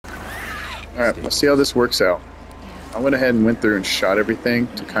Alright, let's see how this works out. I went ahead and went through and shot everything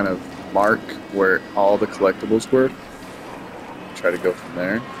to kind of mark where all the collectibles were. Try to go from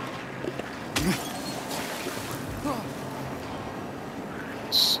there.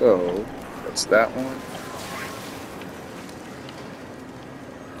 So, that's that one.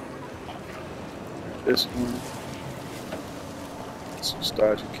 This one. Let's just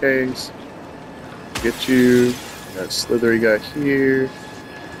dodge a case. Get you. That slithery guy here.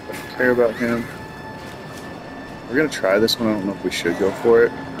 Don't care about him. We're gonna try this one. I don't know if we should go for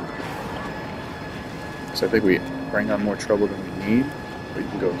it. Because I think we bring on more trouble than we need. We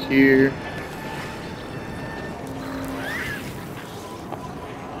can go here.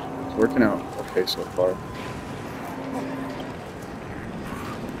 It's working out okay so far.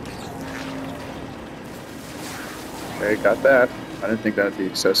 Okay, got that. I didn't think that'd be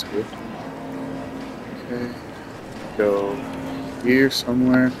accessible. Okay. Go here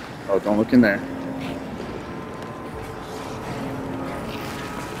somewhere. Oh, don't look in there.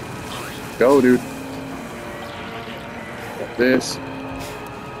 Go, dude. Got this.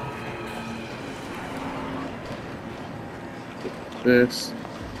 This.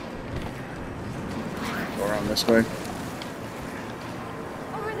 Go around this way.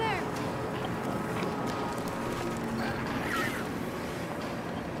 Over there.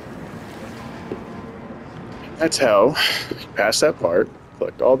 That's how you pass that part,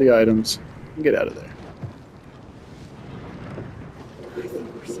 collect all the items, and get out of there.